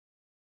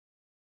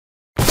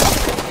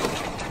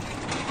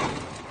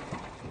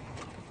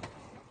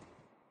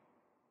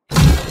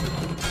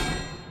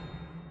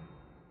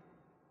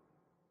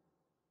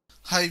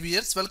Hi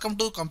viewers, welcome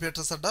to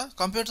Computer Adda.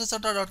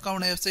 ComputerAdda.com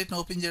అనే వెబ్సైట్ని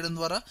open చేయడం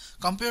ద్వారా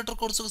కంప్యూటర్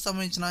కోర్సుకు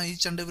సంబంధించిన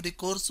ఈచ్ అండ్ ఎవ్రీ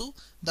కోర్సు,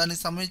 దానికి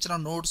సంబంధించిన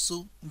నోట్స్,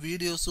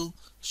 వీడియోస్,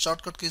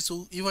 షార్ట్కట్ కీస్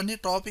ఇవన్నీ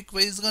టాపిక్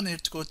వైజ్గా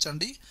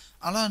నేర్చుకోవచ్చండి.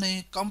 అలానే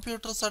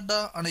కంప్యూటర్స్ అడ్డా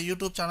అనే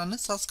యూట్యూబ్ ఛానల్ని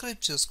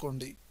సబ్స్క్రైబ్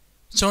చేసుకోండి.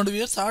 చూడండి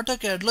వ్యూయర్స్,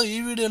 ఆటోక్యాడ్లో ఈ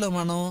వీడియోలో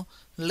మనం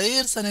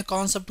లేయర్స్ అనే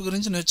కాన్సెప్ట్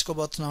గురించి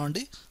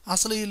నేర్చుకోబోతున్నామండి.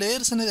 అసలు ఈ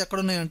లేయర్స్ అనేది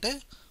ఎక్కడున్నాయంటే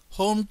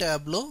హోమ్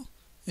ట్యాబ్లో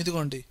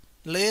ఇదిగోండి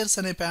లేయర్స్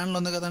అనే ప్యానల్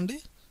ఉంది కదండి,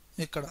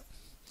 ఇక్కడ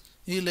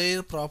ఈ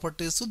లేయర్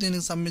ప్రాపర్టీస్,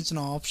 దీనికి సంబంధించిన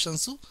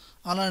ఆప్షన్స్,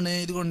 అలానే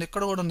ఇదిగోండి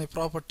ఇక్కడ కూడా ఉన్నాయి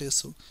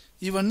ప్రాపర్టీస్.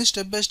 ఇవన్నీ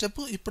స్టెప్ బై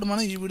స్టెప్ ఇప్పుడు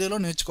మనం ఈ వీడియోలో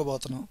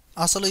నేర్చుకోబోతున్నాం.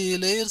 అసలు ఈ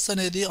లేయర్స్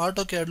అనేది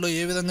ఆటోక్యాడ్లో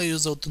ఏ విధంగా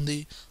యూజ్ అవుతుంది,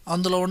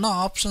 అందులో ఉన్న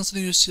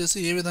ఆప్షన్స్ని యూజ్ చేసి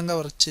ఏ విధంగా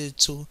వర్క్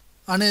చేయొచ్చు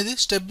అనేది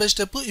స్టెప్ బై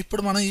స్టెప్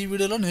ఇప్పుడు మనం ఈ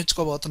వీడియోలో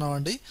నేర్చుకోబోతున్నాం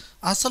అండి.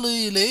 అసలు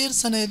ఈ లేయర్స్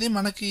అనేది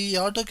మనకి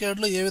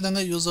ఆటోక్యాడ్లో ఏ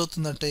విధంగా యూజ్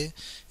అవుతుందంటే,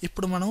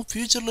 ఇప్పుడు మనం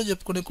ఫ్యూచర్లో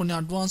చెప్పుకునే కొన్ని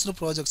అడ్వాన్స్డ్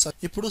ప్రాజెక్ట్స్,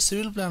 ఇప్పుడు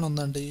సివిల్ ప్లాన్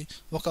ఉందండి,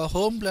 ఒక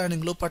హోమ్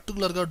ప్లానింగ్లో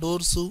పర్టికులర్గా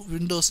డోర్స్,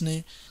 విండోస్ని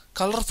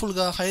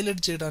కలర్ఫుల్గా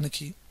హైలైట్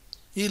చేయడానికి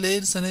ఈ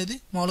లేయర్స్ అనేది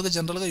మామూలుగా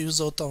జనరల్గా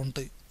యూజ్ అవుతూ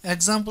ఉంటాయి.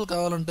 ఎగ్జాంపుల్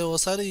కావాలంటే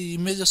ఒకసారి ఈ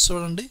ఇమేజెస్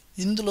చూడండి,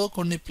 ఇందులో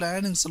కొన్ని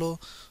ప్లానింగ్స్లో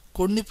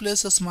కొన్ని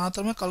ప్లేసెస్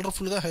మాత్రమే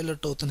కలర్ఫుల్గా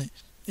హైలైట్ అవుతున్నాయి.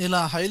 ఇలా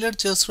హైలైట్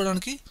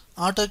చేసుకోవడానికి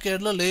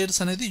ఆటోక్యాడ్లో లేయర్స్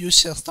అనేది యూజ్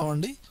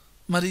చేస్తామండి.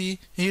 మరి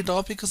ఈ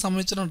టాపిక్కి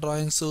సంబంధించిన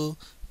డ్రాయింగ్స్,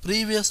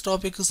 ప్రీవియస్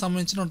టాపిక్కి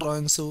సంబంధించిన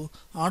డ్రాయింగ్స్,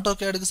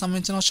 ఆటోక్యాడ్కి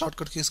సంబంధించిన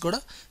షార్ట్కట్ కీస్ కూడా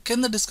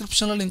కింద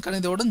డిస్క్రిప్షన్లో లింక్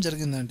అనేది ఇవ్వడం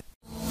జరిగిందండి.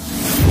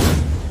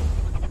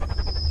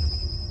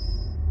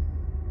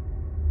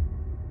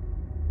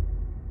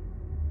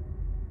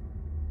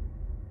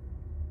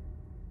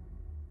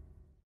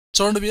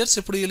 చూడండి వ్యూయర్స్,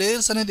 ఇప్పుడు ఈ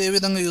లేయర్స్ అనేది ఏ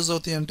విధంగా యూజ్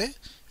అవుతాయి అంటే,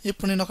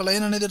 ఇప్పుడు నేను ఒక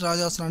లైన్ అనేది డ్రా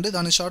చేస్తాను అండి,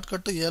 దాని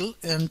షార్ట్కట్ ఎల్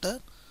ఎంటర్.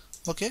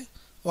 ఓకే,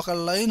 ఒక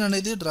లైన్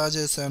అనేది డ్రా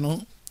చేశాను.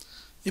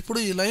 ఇప్పుడు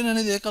ఈ లైన్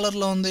అనేది ఏ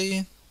కలర్లో ఉంది,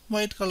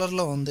 వైట్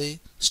కలర్లో ఉంది.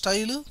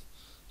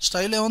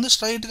 స్టైల్ ఏముంది,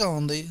 స్ట్రైట్గా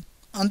ఉంది,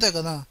 అంతే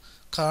కదా.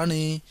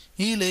 కానీ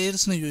ఈ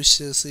లేయర్స్ని యూజ్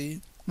చేసి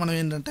మనం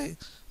ఏంటంటే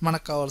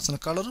మనకు కావాల్సిన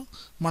కలరు,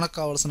 మనకు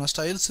కావాల్సిన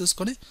స్టైల్స్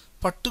తీసుకొని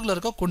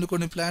పర్టికులర్గా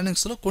కొన్ని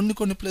ప్లానింగ్స్లో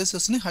కొన్ని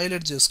ప్లేసెస్ని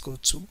హైలైట్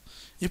చేసుకోవచ్చు.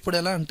 ఇప్పుడు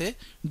ఎలా అంటే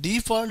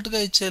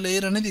డిఫాల్ట్గా ఇచ్చే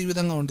లేయర్ అనేది ఈ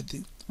విధంగా ఉండిద్ది,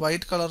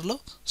 వైట్ కలర్లో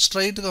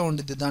స్ట్రైట్గా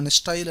ఉండిద్ది దాని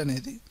స్టైల్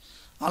అనేది.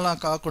 అలా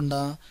కాకుండా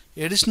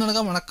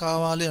ఎడిషనల్గా మనకు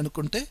కావాలి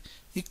అనుకుంటే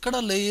ఇక్కడ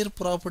లేయర్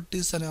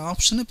ప్రాపర్టీస్ అనే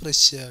ఆప్షన్ని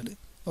ప్రెస్ చేయాలి.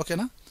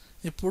 ఓకేనా,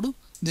 ఇప్పుడు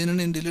దీన్ని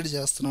నేను డిలీట్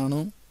చేస్తున్నాను.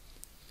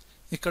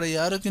 ఇక్కడ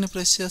యారోకిని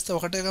ప్రెస్ చేస్తే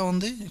ఒకటేగా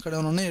ఉంది, ఇక్కడ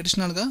ఏమైనా ఉన్నాయి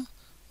ఎడిషనల్గా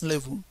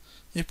లేవు.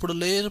 ఇప్పుడు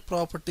లేయర్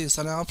ప్రాపర్టీస్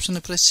అనే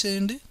ఆప్షన్ని ప్రెస్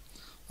చేయండి.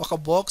 ఒక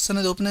బాక్స్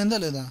అనేది ఓపెన్ అయిందా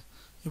లేదా.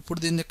 ఇప్పుడు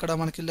దీన్ని ఇక్కడ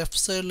మనకి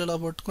లెఫ్ట్ సైడ్లో ఇలా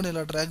పట్టుకొని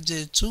ఇలా డ్రాగ్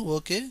చేయొచ్చు.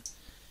 ఓకే,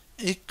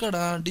 ఇక్కడ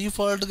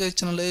డిఫాల్ట్గా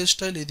ఇచ్చిన లేయర్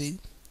స్టైల్ ఇది.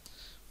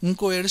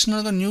 ఇంకో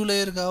ఎడిషనల్గా న్యూ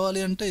లేయర్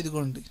కావాలి అంటే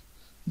ఇదిగోండి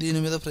దీని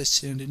మీద ప్రెస్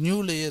చేయండి, న్యూ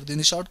లేయర్,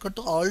 దీని షార్ట్కట్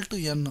ఆల్ట్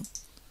ఎన్.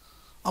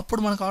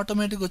 అప్పుడు మనకు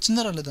ఆటోమేటిక్గా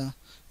వచ్చిందా రాలేదా.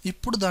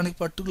 ఇప్పుడు దానికి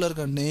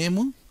పర్టికులర్గా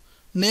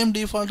నేమ్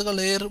డిఫాల్ట్గా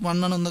లేయర్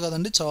 1 అని ఉంది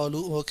కదండి, చాలు.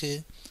 ఓకే,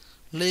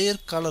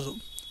 లేయర్ కలరు,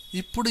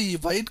 ఇప్పుడు ఈ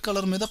వైట్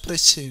కలర్ మీద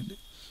ప్రెస్ చేయండి.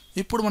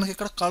 ఇప్పుడు మనకి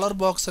ఇక్కడ కలర్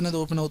బాక్స్ అనేది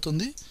ఓపెన్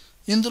అవుతుంది.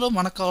 ఇందులో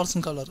మనకు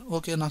కావాల్సిన కలర్,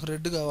 ఓకే నాకు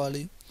రెడ్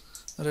కావాలి,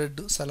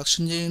 రెడ్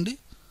సెలెక్షన్ చేయండి.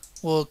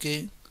 ఓకే,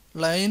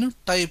 లైన్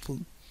టైపు,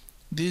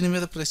 దీని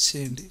మీద ప్రెస్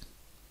చేయండి.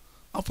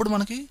 అప్పుడు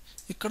మనకి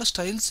ఇక్కడ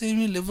స్టైల్స్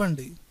ఏమీ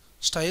లేవండి.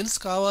 స్టైల్స్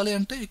కావాలి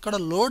అంటే ఇక్కడ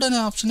లోడ్ అనే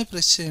ఆప్షన్ని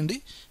ప్రెస్ చేయండి.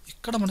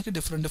 ఇక్కడ మనకి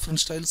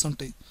డిఫరెంట్ స్టైల్స్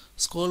ఉంటాయి.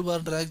 స్క్రోల్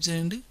బార్ డ్రాగ్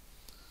చేయండి.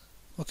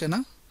 ఓకేనా,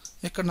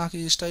 ఇక్కడ నాకు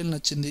ఈ స్టైల్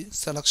నచ్చింది,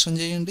 సెలెక్షన్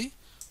చేయండి.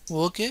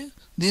 ఓకే,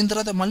 దీని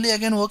తర్వాత మళ్ళీ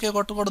అగైన్ ఓకే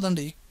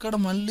కొట్టకూడదండి, ఇక్కడ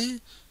మళ్ళీ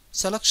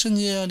సెలెక్షన్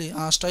చేయాలి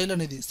ఆ స్టైల్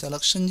అనేది,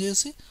 సెలెక్షన్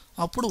చేసి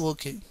అప్పుడు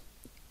ఓకే.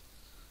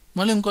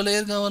 మళ్ళీ ఇంకో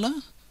లేయర్ కావాలా,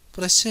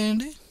 ప్రెస్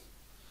చేయండి.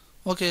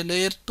 ఓకే,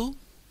 లేయర్ 2,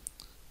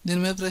 దీని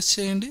మీద ప్రెస్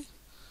చేయండి.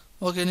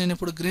 ఓకే, నేను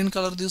ఇప్పుడు గ్రీన్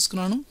కలర్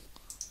తీసుకున్నాను.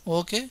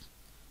 ఓకే,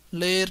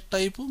 లేయర్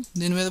టైపు,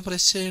 దీని మీద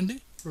ప్రెస్ చేయండి.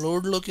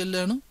 లోడ్లోకి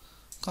వెళ్ళాను,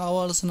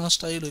 కావాల్సిన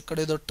స్టైల్ ఇక్కడ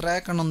ఏదో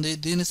ట్రాక్ అని ఉంది,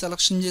 దీన్ని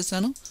సెలెక్షన్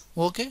చేశాను.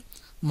 ఓకే,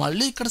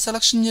 మళ్ళీ ఇక్కడ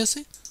సెలెక్షన్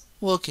చేసి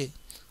ఓకే.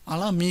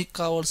 అలా మీకు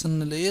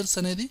కావాల్సిన లేయర్స్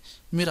అనేది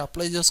మీరు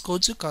అప్లై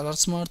చేసుకోవచ్చు,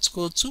 కలర్స్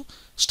మార్చుకోవచ్చు,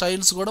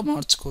 స్టైల్స్ కూడా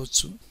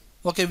మార్చుకోవచ్చు.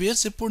 ఓకే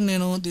వ్యూయర్స్, ఇప్పుడు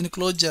నేను దీన్ని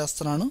క్లోజ్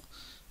చేస్తున్నాను.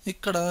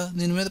 ఇక్కడ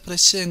దీని మీద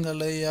ప్రెస్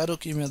చేయగల యారో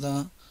కీ మీద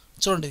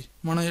చూడండి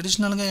మనం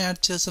ఎడిషనల్గా యాడ్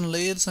చేసిన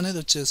లేయర్స్ అనేది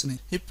వచ్చేసినాయి.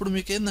 ఇప్పుడు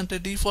మీకు ఏంటంటే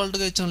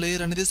డిఫాల్ట్గా ఇచ్చిన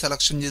లేయర్ అనేది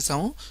సెలెక్షన్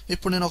చేసాము.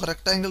 ఇప్పుడు నేను ఒక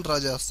రెక్టాంగిల్ డ్రా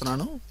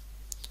చేస్తున్నాను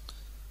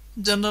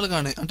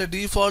జనరల్గానే, అంటే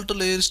default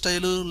layer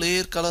style,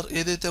 layer colour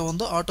ఏదైతే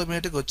ఉందో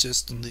ఆటోమేటిక్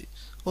వచ్చేస్తుంది.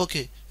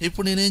 ఓకే,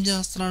 ఇప్పుడు నేనేం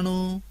చేస్తున్నాను,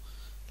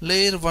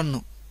 లేయర్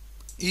 1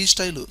 ఈ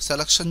స్టైలు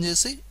సెలెక్షన్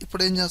చేసి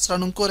ఇప్పుడు ఏం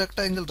చేస్తున్నాను, ఇంకో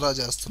రెక్టాంగిల్ డ్రా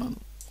చేస్తున్నాను.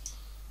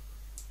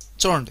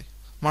 చూడండి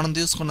మనం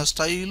తీసుకున్న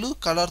స్టైలు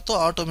కలర్తో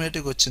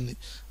ఆటోమేటిక్ వచ్చింది.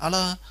 అలా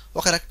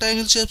ఒక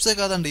రెక్టాంగిల్ షేప్సే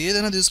కాదండి,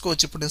 ఏదైనా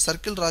తీసుకోవచ్చు. ఇప్పుడు నేను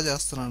సర్కిల్ డ్రా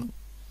చేస్తున్నాను,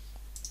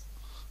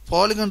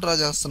 పాలిగన్ డ్రా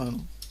చేస్తున్నాను,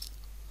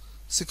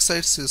 6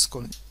 సైడ్స్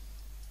తీసుకొని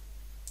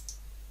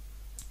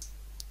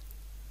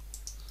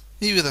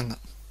ఈ విధంగా.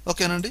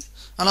 ఓకేనండి,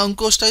 అలా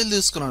ఇంకో స్టైల్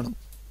తీసుకున్నాను,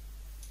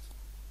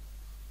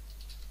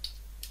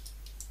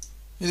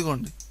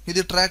 ఇదిగోండి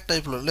ఇది ట్రాక్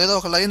టైప్లో, లేదా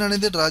ఒక లైన్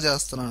అనేది డ్రా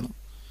చేస్తున్నాను,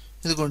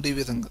 ఇదిగోండి ఈ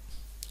విధంగా.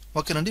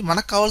 ఓకేనండి.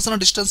 మనకు కావాల్సిన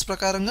డిస్టెన్స్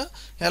ప్రకారంగా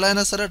ఎలా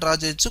అయినా సరే డ్రా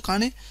చేయొచ్చు,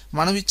 కానీ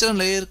మనం ఇచ్చిన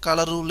లేయర్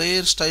కలరు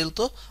లేయర్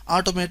స్టైల్తో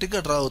ఆటోమేటిక్గా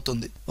డ్రా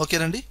అవుతుంది.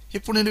 ఓకేనండి.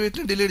 ఇప్పుడు నేను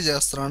వీటిని డిలీట్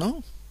చేస్తున్నాను.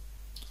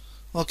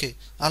 ఓకే,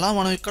 అలా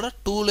మనం ఇక్కడ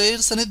 2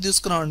 లేయర్స్ అనేది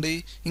తీసుకున్నామండి.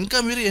 ఇంకా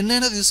మీరు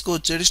ఎన్నైనా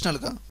తీసుకోవచ్చు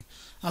అడిషనల్గా.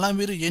 అలా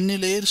మీరు ఎన్ని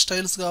లేయర్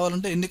స్టైల్స్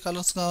కావాలంటే, ఎన్ని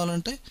కలర్స్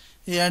కావాలంటే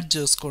యాడ్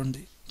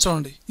చేసుకోండి.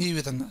 చూడండి ఈ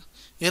విధంగా.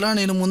 ఇలా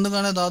నేను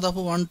ముందుగానే దాదాపు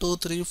 1 2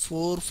 3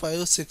 4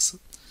 5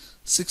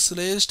 6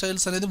 లేయర్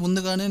స్టైల్స్ అనేది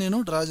ముందుగానే నేను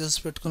డ్రా చేసి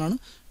పెట్టుకున్నాను.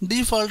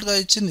 డిఫాల్ట్గా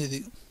ఇచ్చింది ఇది.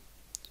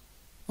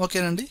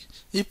 ఓకేనండి.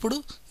 ఇప్పుడు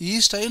ఈ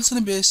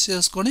స్టైల్స్ని బేస్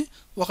చేసుకొని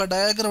ఒక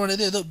డయాగ్రామ్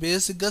అనేది ఏదో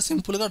బేసిక్గా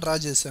సింపుల్గా డ్రా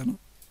చేశాను.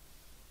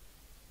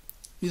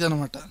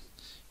 ఇదనమాట.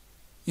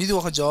 ఇది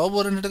ఒక జాబ్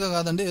ఓరియంటెడ్గా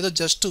కాదండి, ఏదో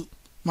జస్ట్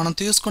మనం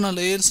తీసుకున్న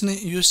లేయర్స్ని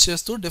యూజ్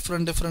చేస్తూ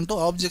డిఫరెంట్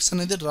ఆబ్జెక్ట్స్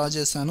అనేది డ్రా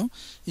చేశాను.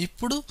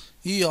 ఇప్పుడు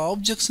ఈ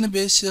ఆబ్జెక్ట్స్ని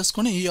బేస్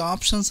చేసుకొని ఈ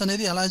ఆప్షన్స్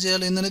అనేది ఎలా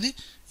చేయాలి అనేది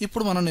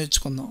ఇప్పుడు మనం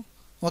నేర్చుకుందాం.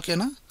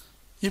 ఓకేనా.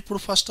 ఇప్పుడు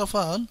ఫస్ట్ ఆఫ్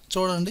ఆల్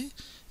చూడండి,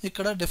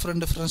 ఇక్కడ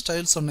డిఫరెంట్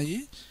స్టైల్స్ ఉన్నాయి.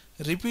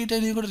 రిపీట్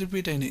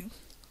అయినాయి.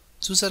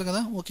 చూసారు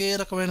కదా, ఒకే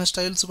రకమైన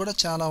స్టైల్స్ కూడా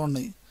చాలా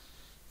ఉన్నాయి.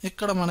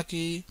 ఇక్కడ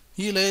మనకి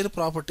ఈ లేయర్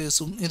ప్రాపర్టీస్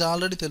ఇది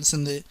ఆల్రెడీ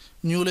తెలిసిందే.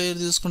 న్యూ లేయర్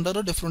తీసుకుంటారు,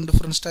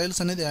 డిఫరెంట్ స్టైల్స్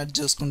అనేది యాడ్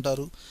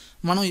చేసుకుంటారు.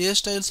 మనం ఏ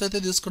స్టైల్స్ అయితే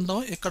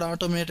తీసుకుంటామో ఇక్కడ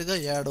ఆటోమేటిక్గా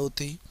యాడ్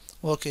అవుతాయి.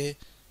 ఓకే,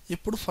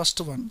 ఇప్పుడు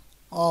ఫస్ట్ వన్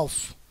ఆఫ్.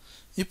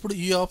 ఇప్పుడు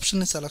ఈ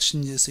ఆప్షన్ని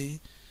సెలెక్షన్ చేసి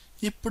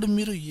ఇప్పుడు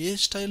మీరు ఏ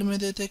స్టైల్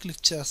మీద అయితే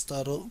క్లిక్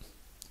చేస్తారో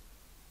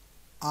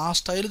ఆ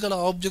స్టైల్ గల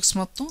ఆబ్జెక్ట్స్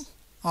మొత్తం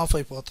ఆఫ్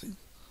అయిపోతాయి.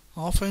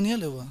 ఆఫ్ అయినాయా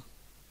లేవా?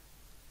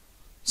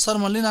 సార్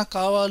మళ్ళీ నాకు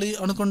కావాలి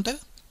అనుకుంటే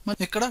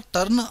ఇక్కడ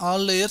టర్న్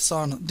ఆల్ లేయర్స్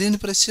ఆన్, దీన్ని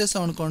ప్రెస్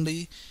చేసామనుకోండి,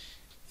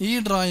 ఈ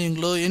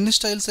డ్రాయింగ్లో ఎన్ని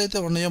స్టైల్స్ అయితే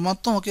ఉన్నాయో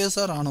మొత్తం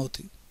ఒకేసారి ఆన్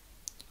అవుతాయి.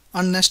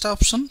 అండ్ నెక్స్ట్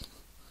ఆప్షన్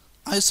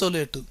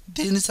ఐసోలేట్,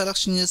 దీన్ని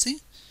సెలెక్షన్ చేసి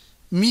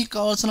మీకు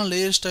కావాల్సిన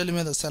లేయర్ స్టైల్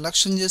మీద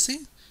సెలెక్షన్ చేసి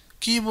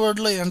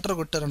కీబోర్డ్లో ఎంటర్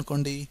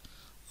కొట్టారనుకోండి,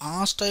 ఆ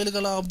స్టైల్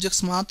గల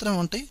ఆబ్జెక్ట్స్ మాత్రమే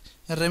ఉంటాయి,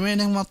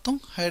 రిమైనింగ్ మొత్తం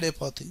హైడ్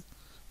అయిపోతాయి.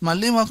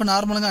 మళ్ళీ మాకు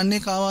నార్మల్గా అన్నీ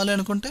కావాలి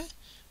అనుకుంటే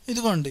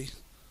ఇదిగోండి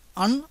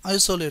అన్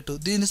ఐసోలేట్,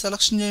 దీన్ని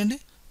సెలెక్షన్ చేయండి,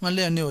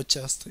 మళ్ళీ అన్నీ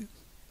వచ్చేస్తాయి.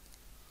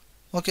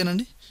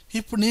 ఓకేనండి.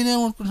 ఇప్పుడు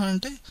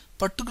నేనేమనుకుంటున్నానంటే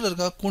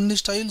పర్టికులర్గా కొన్ని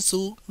స్టైల్స్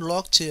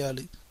లాక్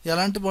చేయాలి,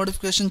 ఎలాంటి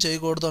మోడిఫికేషన్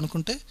చేయకూడదు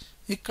అనుకుంటే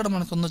ఇక్కడ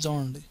మనకు ఉందో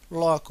చూడండి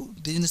లాక్,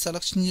 దీన్ని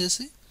సెలెక్షన్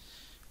చేసి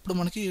ఇప్పుడు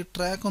మనకి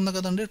ట్రాక్ ఉంది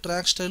కదండి,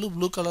 ట్రాక్ స్టైల్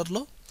బ్లూ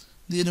కలర్లో,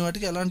 దీని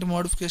వాటికి ఎలాంటి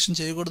మోడిఫికేషన్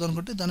చేయకూడదు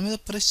అనుకుంటే దాని మీద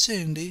ప్రెస్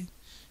చేయండి.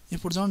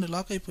 ఇప్పుడు చూడండి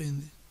లాక్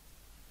అయిపోయింది.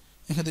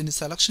 ఇంకా దీన్ని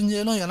సెలెక్షన్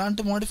చేయలేం,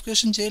 ఎలాంటి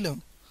మోడిఫికేషన్ చేయలేం.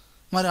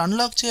 మరి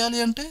అన్లాక్ చేయాలి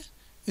అంటే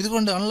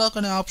ఇదిగోండి అన్లాక్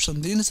అనే ఆప్షన్,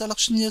 దీన్ని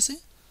సెలెక్షన్ చేసి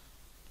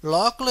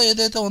లాక్లో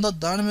ఏదైతే ఉందో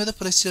దాని మీద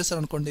ప్రెస్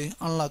చేశారనుకోండి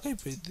అన్లాక్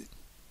అయిపోయింది.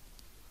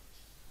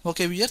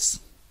 Okay viewers.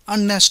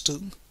 అండ్ నెక్స్ట్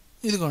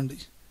ఇదిగోండి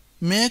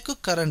మేక్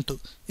కరెంట్,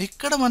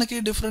 ఇక్కడ మనకి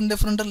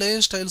డిఫరెంట్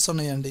లేయర్ స్టైల్స్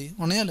ఉన్నాయండి,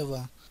 ఉన్నాయా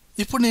లేవా?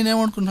 ఇప్పుడు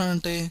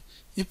నేనేమనుకుంటున్నానంటే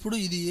ఇప్పుడు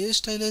ఇది ఏ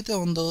స్టైల్ అయితే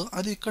ఉందో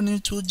అది ఇక్కడ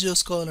నేను చూజ్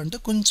చేసుకోవాలంటే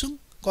కొంచెం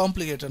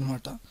కాంప్లికేట్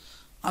అనమాట.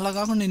 అలా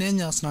కాకుండా నేనేం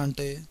చేస్తున్నా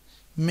అంటే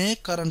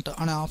మేక్ కరెంట్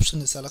అనే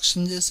ఆప్షన్ని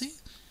సెలెక్షన్ చేసి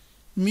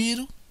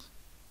మీరు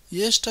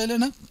ఏ స్టైల్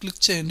అయినా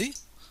క్లిక్ చేయండి,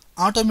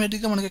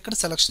 ఆటోమేటిక్గా మనకి ఇక్కడ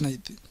సెలెక్షన్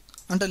అయ్యింది.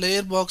 అంటే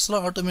లేయర్ బాక్స్లో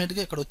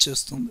ఆటోమేటిక్గా ఇక్కడ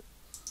వచ్చేస్తుంది.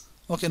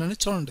 ఓకేనండి.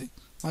 చూడండి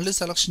మళ్ళీ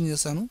సెలెక్షన్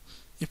చేశాను,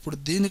 ఇప్పుడు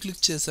దీన్ని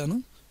క్లిక్ చేశాను,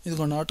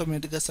 ఇదిగోండి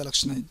ఆటోమేటిక్గా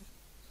సెలెక్షన్ అయింది.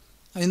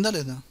 అయిందా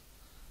లేదా?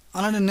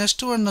 అలానే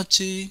నెక్స్ట్ వన్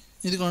వచ్చి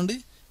ఇదిగోండి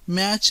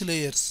మ్యాచ్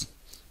లేయర్స్.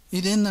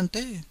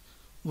 ఇదేంటంటే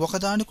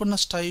ఒకదానికున్న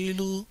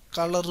స్టైలు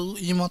కలరు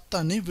ఈ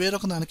మొత్తాన్ని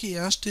వేరొక దానికి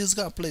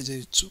యాస్టీజ్గా అప్లై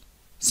చేయొచ్చు.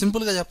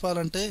 సింపుల్గా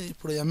చెప్పాలంటే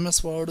ఇప్పుడు ఎంఎస్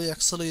వర్డ్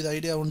ఎక్సెల్ ఇది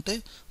ఐడియా ఉంటే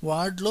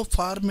వార్డ్లో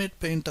ఫార్మేట్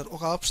పెయింటర్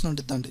ఒక ఆప్షన్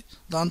ఉంటుందండి.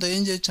 దాంతో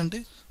ఏం చేయొచ్చు అంటే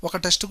ఒక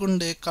టెక్స్ట్కి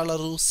ఉండే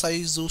కలరు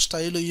సైజు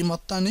స్టైలు ఈ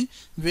మొత్తాన్ని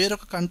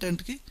వేరొక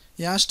కంటెంట్కి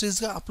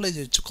యాస్టీజ్గా అప్లై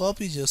చేయొచ్చు,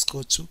 కాపీ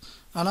చేసుకోవచ్చు.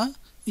 అలా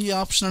ఈ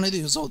ఆప్షన్ అనేది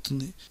యూజ్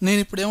అవుతుంది. నేను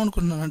ఇప్పుడు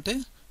ఏమనుకుంటున్నానంటే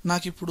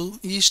నాకు ఇప్పుడు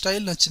ఈ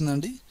స్టైల్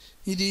నచ్చిందండి,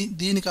 ఇది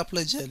దీనికి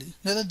అప్లై చేయాలి,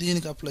 లేదా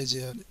దీనికి అప్లై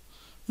చేయాలి,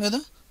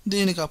 లేదా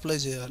దీనికి అప్లై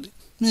చేయాలి,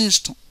 మీ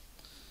ఇష్టం.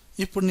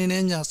 ఇప్పుడు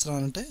నేనేం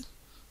చేస్తున్నానంటే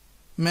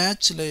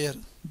మ్యాచ్ లేయర్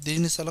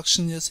దీన్ని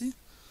సెలెక్షన్ చేసి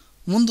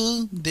ముందు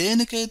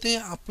దేనికైతే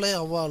అప్లై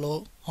అవ్వాలో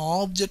ఆ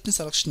ఆబ్జెక్ట్ని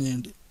సెలెక్షన్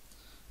చేయండి.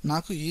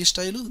 నాకు ఈ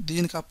స్టైలు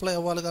దీనికి అప్లై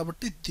అవ్వాలి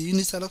కాబట్టి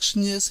దీన్ని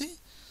సెలెక్షన్ చేసి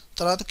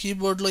తర్వాత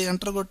కీబోర్డ్లో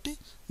ఎంటర్ కొట్టి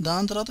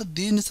దాని తర్వాత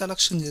దీన్ని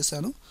సెలెక్షన్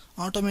చేశాను,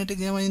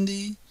 ఆటోమేటిక్గా ఏమైంది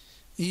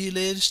ఈ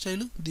లేయర్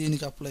స్టైలు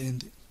దీనికి అప్లై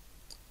అయింది.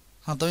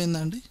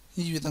 అర్థమైందండి?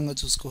 ఈ విధంగా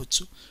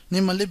చూసుకోవచ్చు.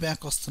 నేను మళ్ళీ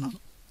బ్యాక్ వస్తున్నాను.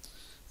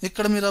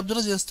 ఇక్కడ మీరు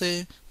అబ్జర్వ్ చేస్తే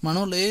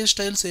మనం లేయర్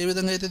స్టైల్స్ ఏ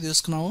విధంగా అయితే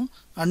తీసుకున్నామో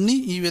అన్నీ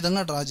ఈ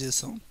విధంగా డ్రా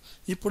చేసాం.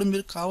 ఇప్పుడు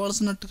మీరు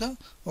కావాల్సినట్టుగా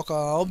ఒక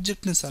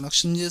ఆబ్జెక్ట్ని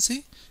సెలెక్షన్ చేసి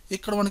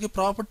ఇక్కడ మనకి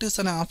ప్రాపర్టీస్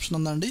అనే ఆప్షన్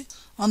ఉందండి,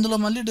 అందులో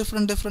మళ్ళీ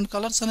డిఫరెంట్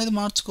కలర్స్ అనేది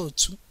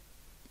మార్చుకోవచ్చు.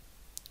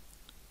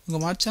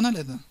 ఇంకా మార్చానా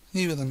లేదా?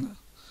 ఈ విధంగా.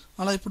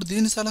 అలా ఇప్పుడు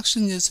దీన్ని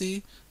సెలెక్షన్ చేసి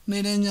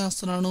నేనేం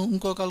చేస్తున్నాను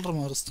ఇంకో కలర్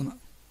మారుస్తున్నా,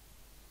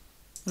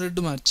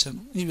 రెడ్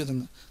మార్చాను ఈ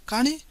విధంగా.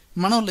 కానీ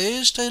మనం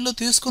లేయర్ స్టైల్లో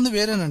తీసుకుంది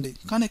వేరేనండి,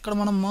 కానీ ఇక్కడ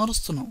మనం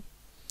మారుస్తున్నాం.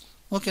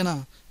 ఓకేనా.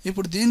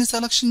 ఇప్పుడు దీన్ని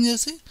సెలెక్షన్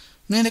చేసి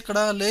నేను ఇక్కడ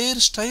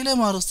లేయర్ స్టైలే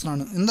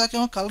మారుస్తున్నాను.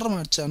 ఇందాకేమో కలర్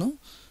మార్చాను,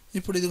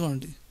 ఇప్పుడు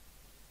ఇదిగోండి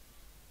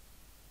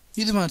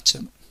ఇది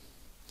మార్చాను.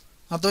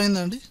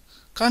 అర్థమైందండి?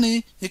 కానీ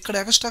ఇక్కడ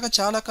ఎక్స్ట్రాగా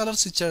చాలా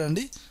కలర్స్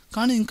ఇచ్చాడండి.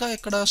 కానీ ఇంకా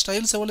ఇక్కడ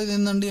స్టైల్స్ ఇవ్వలేదు.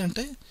 ఏందండి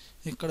అంటే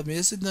ఇక్కడ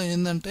బేసిక్గా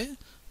ఏంటంటే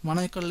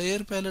మనం ఇక్కడ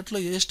లేయర్ ప్యాలెట్లో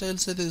ఏ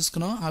స్టైల్స్ అయితే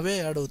తీసుకున్నామో అవే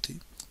యాడ్ అవుతాయి,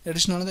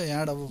 అడిషనల్గా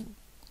యాడ్ అవ్వవు.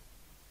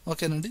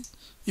 ఓకేనండి.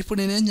 ఇప్పుడు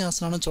నేనేం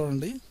చేస్తున్నానో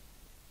చూడండి.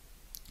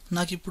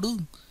 నాకు ఇప్పుడు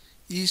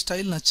ఈ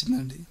స్టైల్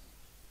నచ్చిందండి,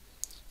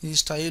 ఈ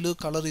స్టైలు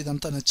కలర్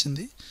ఇదంతా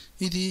నచ్చింది.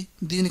 ఇది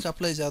దీనికి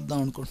అప్లై చేద్దాం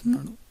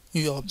అనుకుంటున్నాను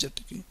ఈ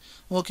ఆబ్జెక్ట్కి.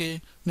 ఓకే,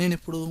 నేను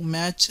ఇప్పుడు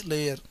మ్యాచ్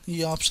లేయర్ ఈ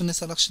ఆప్షన్ని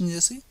సెలెక్షన్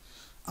చేసి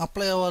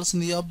అప్లై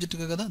అవ్వాల్సింది ఈ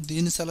ఆబ్జెక్ట్గా కదా,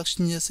 దీన్ని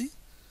సెలెక్షన్ చేసి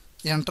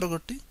ఎంటర్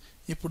కొట్టి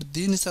ఇప్పుడు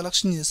దీన్ని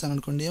సెలెక్షన్ చేశాను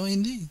అనుకోండి,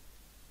 ఏమైంది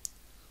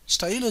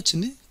స్టైల్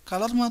వచ్చింది.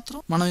 కలర్ మాత్రం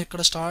మనం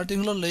ఇక్కడ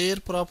స్టార్టింగ్లో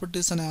లేయర్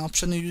ప్రాపర్టీస్ అనే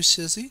ఆప్షన్ యూజ్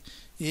చేసి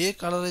ఏ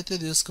కలర్ అయితే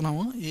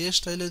తీసుకున్నామో ఏ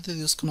స్టైల్ అయితే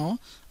తీసుకున్నామో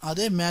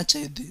అదే మ్యాచ్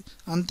అయ్యిద్ది.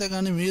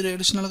 అంతేగాని మీరు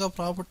అడిషనల్గా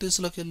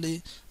ప్రాపర్టీస్లోకి వెళ్ళి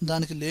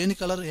దానికి లేని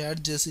కలర్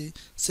యాడ్ చేసి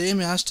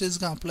సేమ్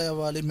యాస్టేజ్గా అప్లై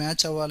అవ్వాలి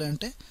మ్యాచ్ అవ్వాలి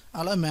అంటే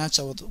అలా మ్యాచ్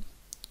అవ్వదు.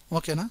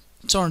 ఓకేనా.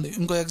 చూడండి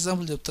ఇంకో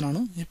ఎగ్జాంపుల్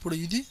చెప్తున్నాను. ఇప్పుడు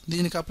ఇది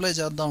దీనికి అప్లై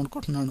చేద్దాం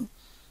అనుకుంటున్నాను.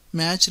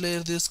 మ్యాచ్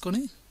లేయర్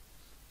తీసుకొని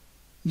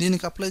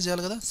దీనికి అప్లై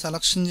చేయాలి కదా,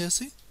 సెలక్షన్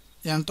చేసి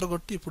ఎంటర్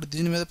కొట్టి ఇప్పుడు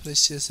దీని మీద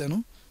ప్రెస్ చేశాను.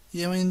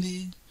 ఏమైంది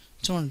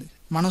చూడండి,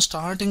 మనం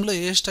స్టార్టింగ్లో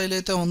ఏ స్టైల్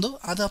అయితే ఉందో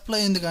అది అప్లై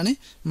అయింది, కానీ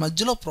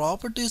మధ్యలో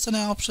ప్రాపర్టీస్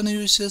అనే ఆప్షన్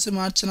యూజ్ చేసి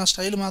మార్చిన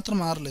స్టైల్ మాత్రం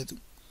మారలేదు.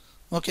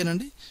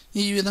 ఓకేనండి.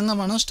 ఈ విధంగా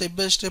మనం స్టెప్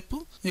బై స్టెప్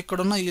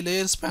ఇక్కడున్న ఈ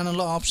లేయర్స్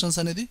ప్యానల్లో ఆప్షన్స్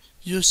అనేది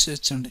యూజ్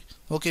చేయొచ్చండి.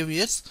 ఓకే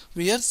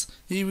వియర్స్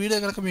ఈ వీడియో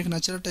కనుక మీకు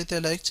నచ్చినట్టయితే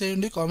లైక్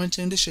చేయండి, కామెంట్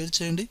చేయండి, షేర్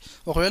చేయండి.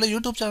 ఒకవేళ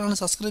యూట్యూబ్ ఛానల్ని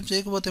సబ్స్క్రైబ్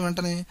చేయకపోతే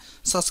వెంటనే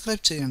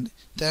సబ్స్క్రైబ్ చేయండి.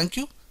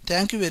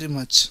 Thank you very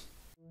much.